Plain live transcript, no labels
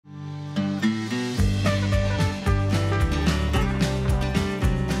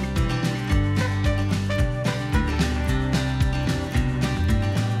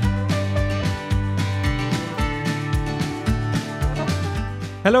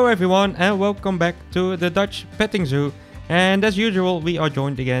Hello everyone and welcome back to the Dutch Petting Zoo. And as usual, we are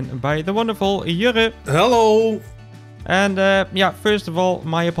joined again by the wonderful Jurre. Hello! And yeah, first of all,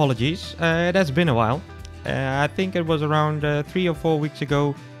 my apologies. It has been a while. I think it was around 3 or 4 weeks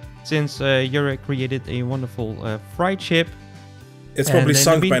ago since Jurre created a wonderful fried chip. It's probably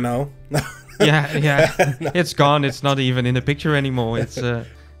sunk by now. yeah, it's gone. It's not even in the picture anymore. It's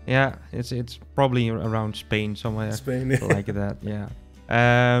yeah, it's probably around Spain somewhere. Spain, yeah. Like that, yeah.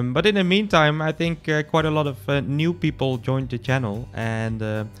 But in the meantime, I think quite a lot of new people joined the channel, and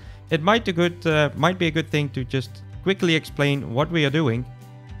it might be a good thing to just quickly explain what we are doing.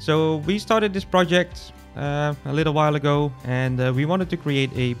 So we started this project a little while ago, and we wanted to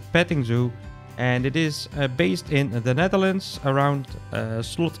create a petting zoo, and it is based in the Netherlands around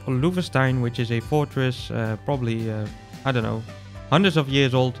Slot Loevestein, which is a fortress, probably I don't know, hundreds of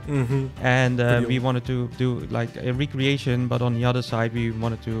years old. And we wanted to do like a recreation, but on the other side we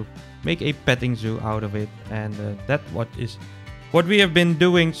wanted to make a petting zoo out of it, and that's what we have been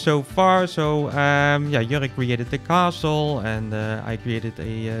doing so far. So yeah, Jurre created the castle, and I created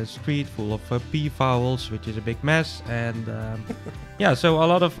a street full of peafowls, which is a big mess, and yeah, so a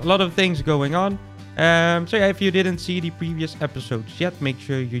lot of things going on. So yeah, if you didn't see the previous episodes yet, make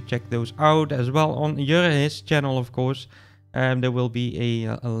sure you check those out as well on Jurre's channel, of course. There will be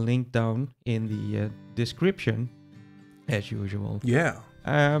a link down in the description, as usual. Yeah.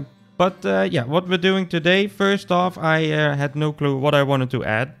 But yeah, what we're doing today, first off, I had no clue what I wanted to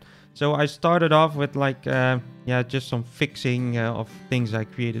add. So I started off with like, yeah, just some fixing of things I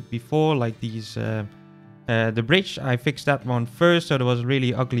created before, like these, the bridge. I fixed that one first, so there was a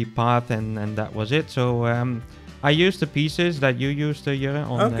really ugly path, and that was it. So I used the pieces that you used here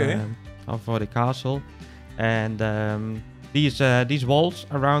on for the castle, and these walls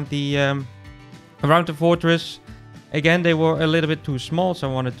around the fortress, again, they were a little bit too small, so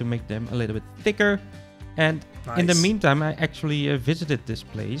I wanted to make them a little bit thicker. And in the meantime, I actually visited this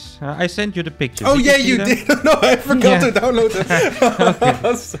place. I sent you the pictures. Oh yeah, you did. No, I forgot to download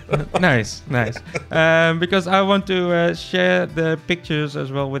it. Nice. Because I want to share the pictures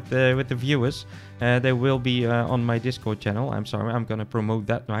as well with the viewers. They will be on my Discord channel. I'm sorry, I'm gonna promote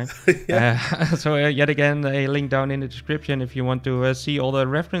that, right? So yet again, a link down in the description if you want to see all the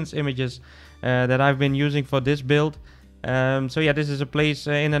reference images that I've been using for this build. So yeah, this is a place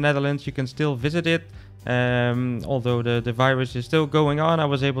in the Netherlands. You can still visit it. Although the virus is still going on, I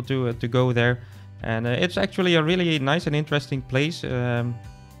was able to go there. And it's actually a really nice and interesting place. The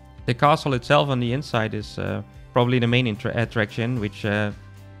castle itself on the inside is probably the main attraction, which...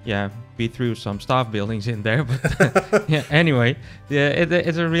 yeah, we threw some staff buildings in there, but yeah, anyway,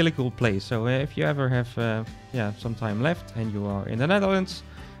 it's a really cool place. So if you ever have yeah, some time left and you are in the Netherlands,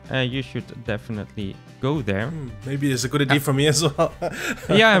 you should definitely go there. Maybe it's a good idea for me as well.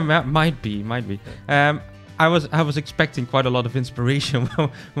 Yeah, might be. I was expecting quite a lot of inspiration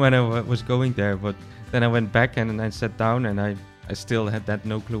when I was going there, but then I went back and I sat down, and I still had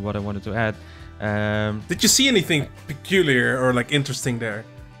no clue what I wanted to add. Did you see anything peculiar or like interesting there?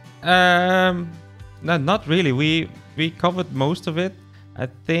 No, not really. We covered most of it, I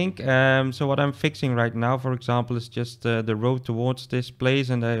think. So what I'm fixing right now, for example, is just the road towards this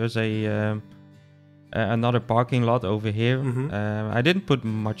place, and there is another parking lot over here. I didn't put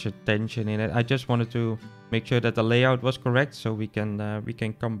much attention in it. I just wanted to make sure that the layout was correct, so we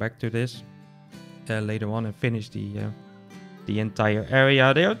can come back to this later on and finish the entire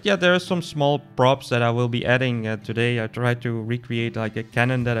area. There are some small props that I will be adding today. I tried to recreate like a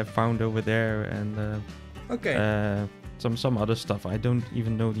cannon that I found over there, and some other stuff. I don't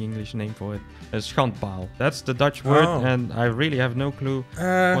even know the English name for it. Schandpaal. That's the Dutch word, and I really have no clue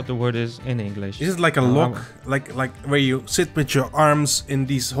what the word is in English. Is it like a lock, like where you sit with your arms in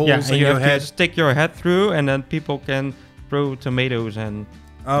these holes in your head? To stick your head through, and then people can throw tomatoes and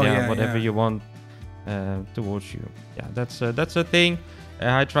whatever you want towards you. Yeah, that's a thing.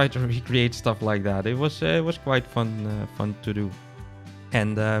 I tried to recreate stuff like that. It was quite fun to do.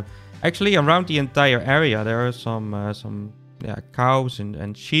 And actually, around the entire area, there are some cows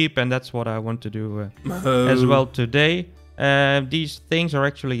and sheep, and that's what I want to do as well today. These things are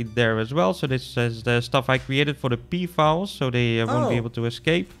actually there as well. So this is the stuff I created for the peafowls, so they won't be able to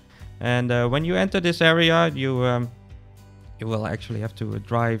escape. And when you enter this area, you will actually have to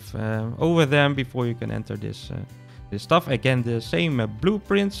drive over them before you can enter this stuff. Again, the same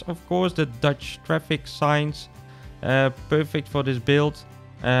blueprints, of course, the Dutch traffic signs, perfect for this build.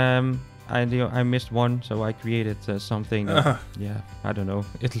 I missed one, so I created something. Yeah, I don't know.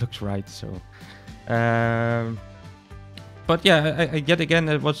 It looks right, so. But yeah, yet again,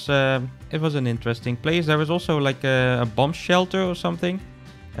 it was an interesting place. There was also like a bomb shelter or something.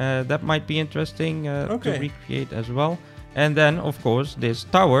 That might be interesting to recreate as well. And then, of course, this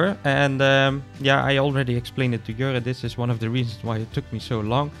tower. And yeah, I already explained it to Jurre. This is one of the reasons why it took me so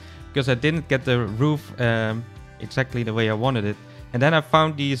long, because I didn't get the roof exactly the way I wanted it. And then I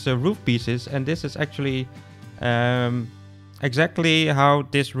found these roof pieces, and this is actually exactly how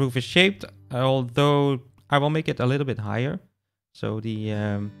this roof is shaped, although I will make it a little bit higher. So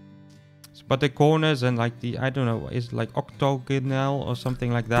but the corners and like I don't know, is like octagonal or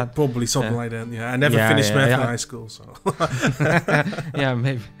something like that. Probably something like that. Yeah, I never finished math in high school, so. Yeah,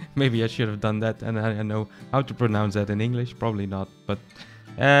 maybe I should have done that, and I know how to pronounce that in English. Probably not, but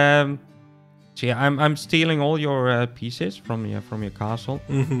so yeah, I'm stealing all your pieces from your castle,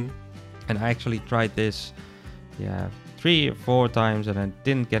 and I actually tried this, 3 or 4 times, and I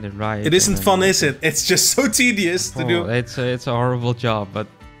didn't get it right. It isn't fun, is it? It's just so tedious to do. It's a horrible job, but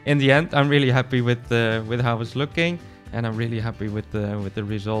in the end, I'm really happy with how it's looking, and I'm really happy with the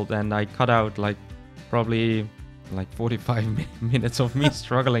result. And I cut out like probably like 45 minutes of me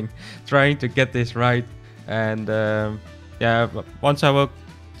struggling, trying to get this right. And yeah, once I will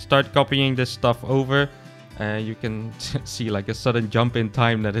start copying this stuff over, you can see like a sudden jump in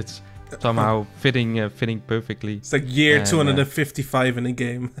time that it's somehow fitting perfectly. It's like year 255 in a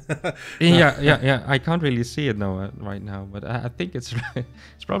game. yeah. I can't really see it now right now, but I think it's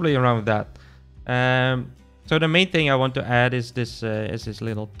probably around that. So the main thing I want to add is this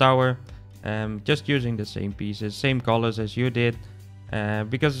little tower. Just using the same pieces, same colors as you did,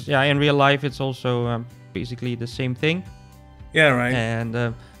 because in real life it's also basically the same thing. Yeah, right.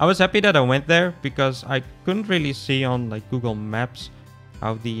 And I was happy that I went there, because I couldn't really see on like Google Maps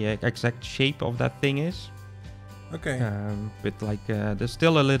how the exact shape of that thing is. Okay. With like there's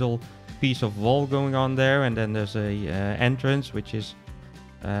still a little piece of wall going on there, and then there's a entrance which is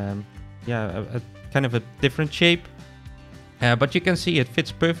a kind of a different shape. But you can see it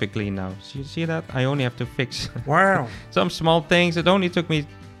fits perfectly now. So you see that? I only have to fix some small things. It only took me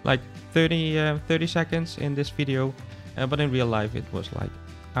like 30 seconds in this video, but in real life it was like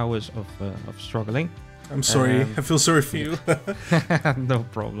hours of struggling. I'm sorry. I feel sorry for you. No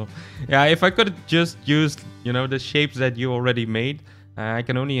problem. Yeah, if I could have just used, the shapes that you already made, I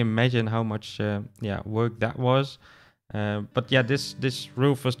can only imagine how much work that was. But yeah, this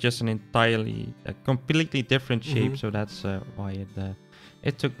roof was just a completely different shape, so that's why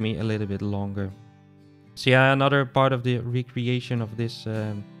it took me a little bit longer. So yeah, another part of the recreation of this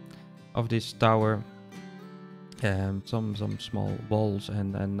tower. Some small walls,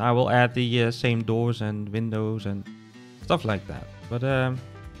 and I will add the same doors and windows and stuff like that. But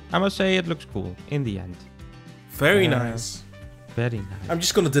I must say it looks cool in the end. Very nice. Very nice. I'm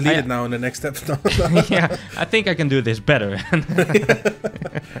just gonna delete it now in the next episode. Yeah, I think I can do this better.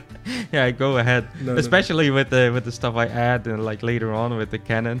 Yeah, go ahead. Especially with the stuff I add and like later on with the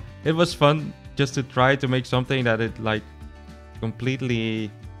cannon. It was fun just to try to make something that it like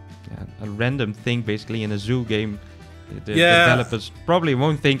completely a random thing basically in a zoo game. The developers probably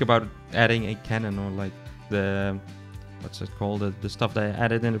won't think about adding a cannon or like the what's it called, the stuff that I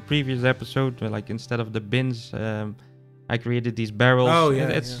added in the previous episode, where like instead of the bins I created these barrels. Oh yeah,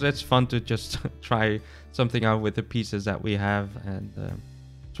 it's fun to just try something out with the pieces that we have, and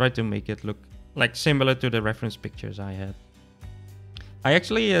try to make it look like similar to the reference pictures I had. I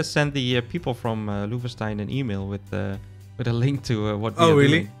actually sent the people from Loevestein an email with a link to what we are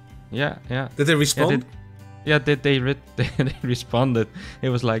doing. Yeah. Did they respond? They responded. It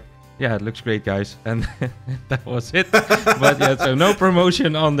was like, yeah, it looks great, guys, and that was it. But yeah, so no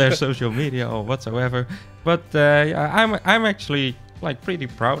promotion on their social media or whatsoever. But I'm actually like pretty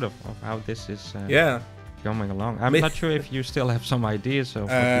proud of how this is coming along. I'm not sure if you still have some ideas of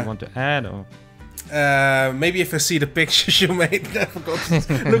what you want to add, or maybe if I see the pictures you made, I forgot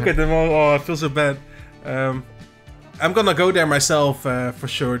to look at them all. Oh, I feel so bad. I'm gonna go there myself for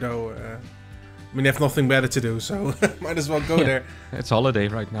sure, though. I mean, I have nothing better to do, so might as well go there. It's holiday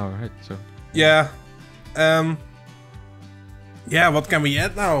right now, right? So yeah, what can we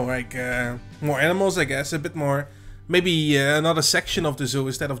add now? Like more animals, I guess. A bit more, maybe another section of the zoo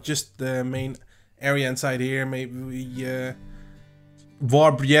instead of just the main area inside here. Maybe we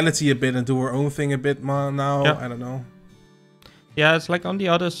warp reality a bit and do our own thing a bit more now. I don't know. Yeah, it's like on the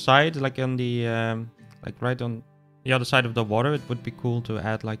other side, like on the like right on the other side of the water. It would be cool to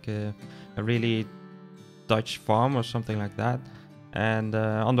add like a really Dutch farm or something like that. And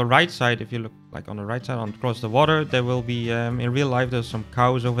on the right side, if you look like on the right side across the water, there will be in real life there's some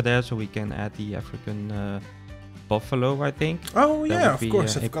cows over there, so we can add the African buffalo, I think. Oh yeah, of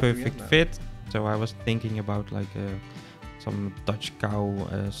course. A perfect fit. So I was thinking about like some Dutch cow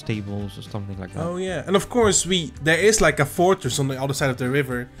stables or something like that. Oh yeah, and of course there is like a fortress on the other side of the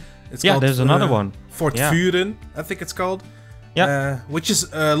river. It's called, there's another one. Fort Vuren, I think it's called. Yeah. Which is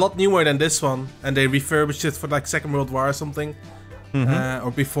a lot newer than this one, and they refurbished it for like Second World War or something,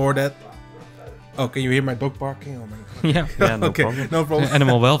 or before that. Oh, can you hear my dog barking? Oh my god. Yeah, no okay, problem. no problem.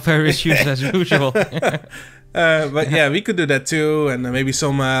 Animal welfare issues as usual. But yeah, we could do that too, and maybe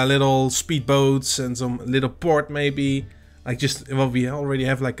some little speedboats and some little port maybe. Like just, well, we already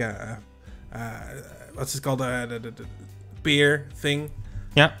have like a what's it called, the pier thing.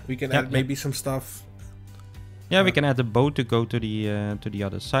 Yeah. We can add maybe some stuff. Yeah, we can add the boat to go to the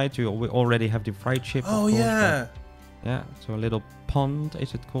other side. We already have the freight ship. Oh, of course, yeah. Yeah, so a little pond,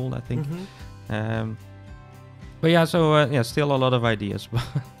 is it called, I think. But yeah, so still a lot of ideas.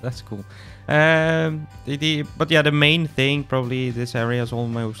 That's cool. But yeah, the main thing, probably this area is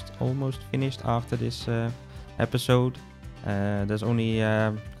almost finished after this episode. There's only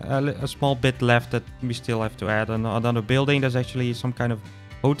a small bit left that we still have to add. Another building. There's actually some kind of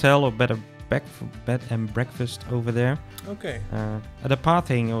hotel or bed and breakfast over there. Okay. The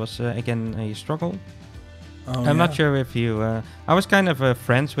pathing was again a struggle. Oh, I'm not sure if you... I was kind of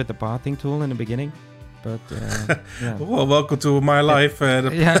friends with the pathing tool in the beginning, but yeah. Well, welcome to my life.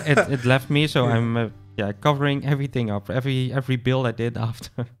 It left me, so I'm covering everything up. Every build I did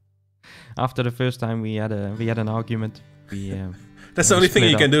after the first time we had an argument. That's the only thing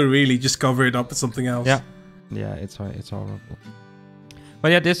you can do, really. Just cover it up with something else. Yeah, it's horrible.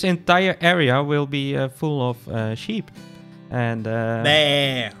 But yeah, this entire area will be full of sheep, and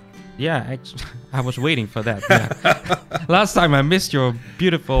yeah, I was waiting for that. Yeah. Last time I missed your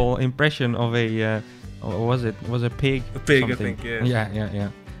beautiful impression of a was a pig? A pig, something. I think. Yeah.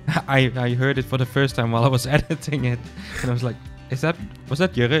 Yeah. I heard it for the first time while I was editing it, and I was like, was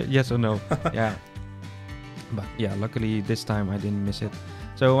that Jurre? Yes or no? Yeah. But yeah, luckily this time I didn't miss it.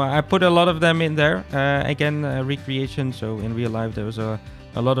 So I put a lot of them in there. Again, recreation. So in real life there was a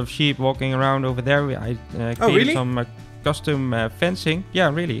lot of sheep walking around over there. I created some custom fencing.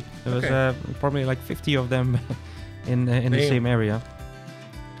 Yeah, really. There was probably like 50 of them in the same area.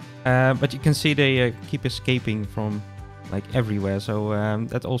 But you can see they keep escaping from like everywhere. So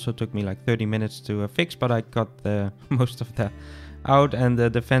that also took me like 30 minutes to fix, but I got most of that out, and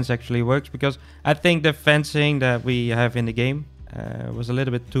the fence actually works, because I think the fencing that we have in the game was a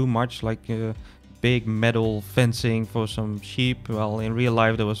little bit too much, like big metal fencing for some sheep. Well, in real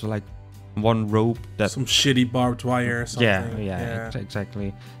life there was like one rope, that some shitty barbed wire or something. Yeah,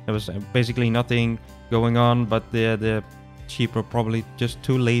 exactly. There was basically nothing going on, but the sheep were probably just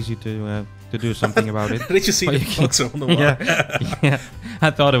too lazy to do something about it. Did you see the fox on the wall? Yeah. I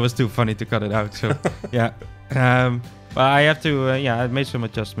thought it was too funny to cut it out. So yeah. But I have to, I made some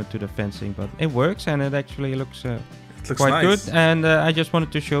adjustment to the fencing, but it works, and it actually looks quite nice. good. And I just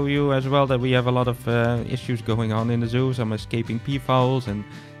wanted to show you as well that we have a lot of issues going on in the zoo. Some escaping peafowls and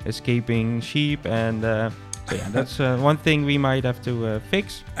escaping sheep, and so yeah, that's one thing we might have to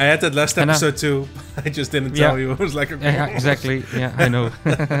fix. I had that last episode too. I just didn't tell you. It was like, exactly. Yeah, I know.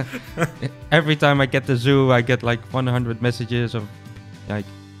 Every time I get the zoo, I get like 100 messages of like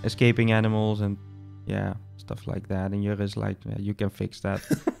escaping animals and stuff like that, and Jurre is like, you can fix that.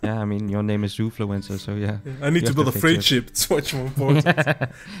 Yeah, I mean, your name is zoofluencer, so yeah. I need to build a freight ship. It's much more important.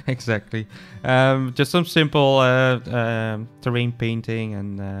 Exactly. Just some simple terrain painting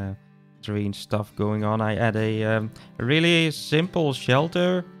and terrain stuff going on. I had a really simple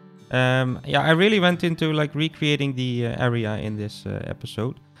shelter. I really went into like recreating the area in this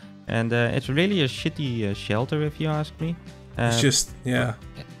episode, and it's really a shitty shelter, if you ask me. It's just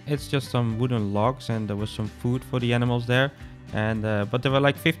it's just some wooden logs, and there was some food for the animals there, and but there were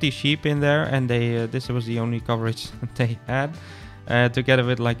like 50 sheep in there, and this was the only coverage they had, together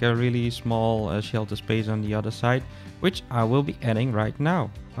with like a really small shelter space on the other side, which I will be adding right now.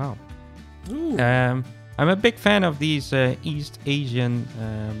 Wow. I'm a big fan of these East Asian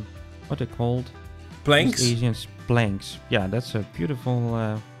what are they called? Planks? East Asian planks. Yeah, that's a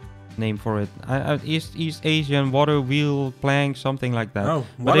beautiful name for it. East Asian water wheel plank, something like that. Oh,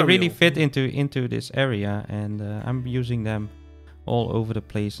 but they really fit into this area, and I'm using them all over the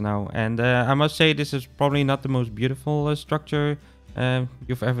place now. And I must say, this is probably not the most beautiful structure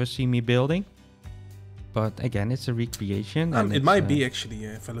you've ever seen me building. But again, it's a recreation. And it might be actually,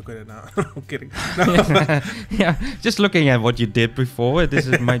 if I look at it now. I'm kidding. Yeah, just looking at what you did before,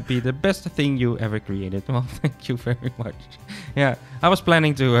 might be the best thing you ever created. Well, thank you very much. Yeah, I was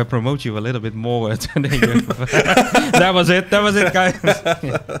planning to promote you a little bit more today. That was it, guys.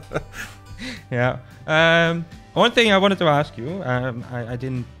 Yeah. One thing I wanted to ask you, I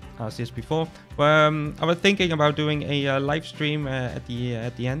asked this before. I was thinking about doing a live stream at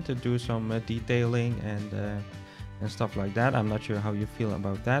the end to do some detailing and stuff like that. I'm not sure how you feel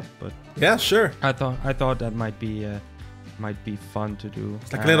about that, but yeah, sure. I thought that might be fun to do.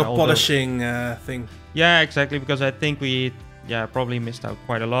 It's like a little polishing thing. Yeah, exactly, because I think we probably missed out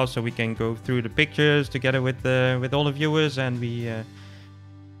quite a lot, so we can go through the pictures together with all the viewers, and we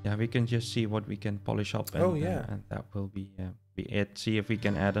can just see what we can polish up, and, and that will be it. See if we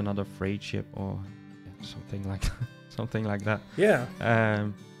can add another freight ship or something like that. Yeah.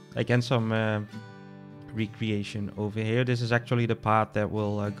 Again, some recreation over here. This is actually the part that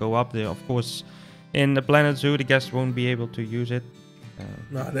will go up there. Of course, in the Planet Zoo, the guests won't be able to use it.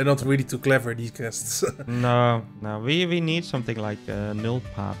 No, they're not really too clever, these guests. no, we need something like null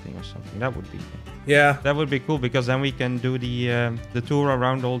pathing or something. That would be that would be cool, because then we can do the tour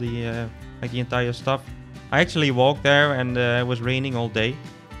around all the like the entire stuff. I actually walked there, and it was raining all day,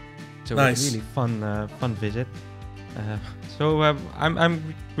 so it was a really fun visit. So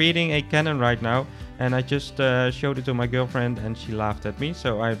I'm creating a cannon right now, and I just showed it to my girlfriend, and she laughed at me.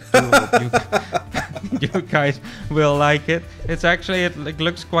 So I do hope you guys will like it. It's actually, it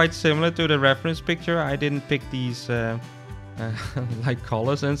looks quite similar to the reference picture. I didn't pick these like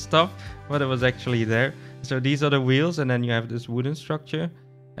colors and stuff, but it was actually there. So these are the wheels, and then you have this wooden structure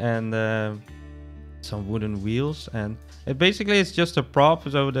and some wooden wheels, and it basically is just a prop,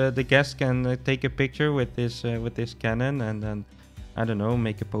 so the guest can take a picture with this cannon, and then I don't know,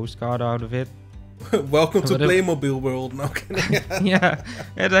 make a postcard out of it. Welcome to Playmobil world. No kidding. Yeah,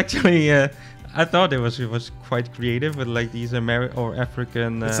 it actually I thought it was quite creative with like these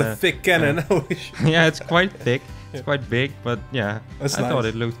African. It's a thick cannon. Yeah, it's quite thick. It's quite big, but yeah, I thought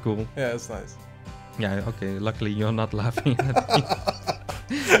it looked cool. Yeah, it's nice. Yeah, okay. Luckily, you're not laughing at me.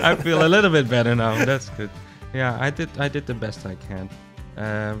 I feel a little bit better now. That's good. Yeah, I did the best I can.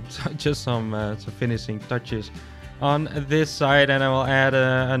 So just some finishing touches on this side, and I will add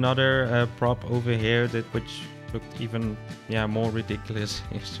another prop over here which looked even more ridiculous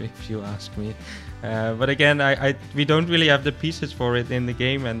if you ask me. But again, we don't really have the pieces for it in the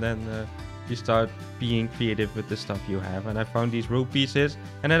game, and then you start being creative with the stuff you have. And I found these rope pieces,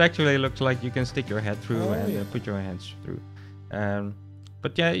 and it actually looks like you can stick your head through put your hands through.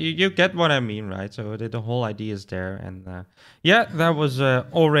 But yeah, you get what I mean, right? So the whole idea is there, and yeah, that was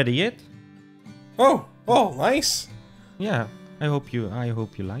already it. Oh, nice. Yeah, I hope you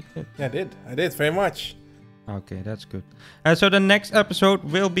liked it. Yeah, I did very much. Okay, that's good. So the next episode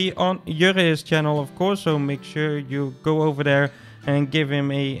will be on Jurre's channel, of course. So make sure you go over there and give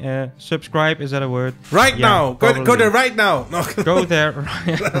him a subscribe. Is that a word? Right now. Go there right now. No. Go there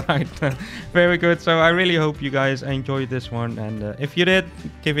right now. Very good. So I really hope you guys enjoyed this one. And if you did,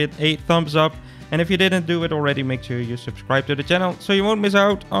 give it a thumbs up. And if you didn't do it already, make sure you subscribe to the channel so you won't miss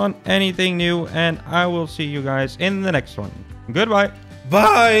out on anything new. And I will see you guys in the next one. Goodbye.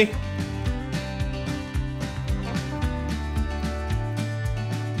 Bye.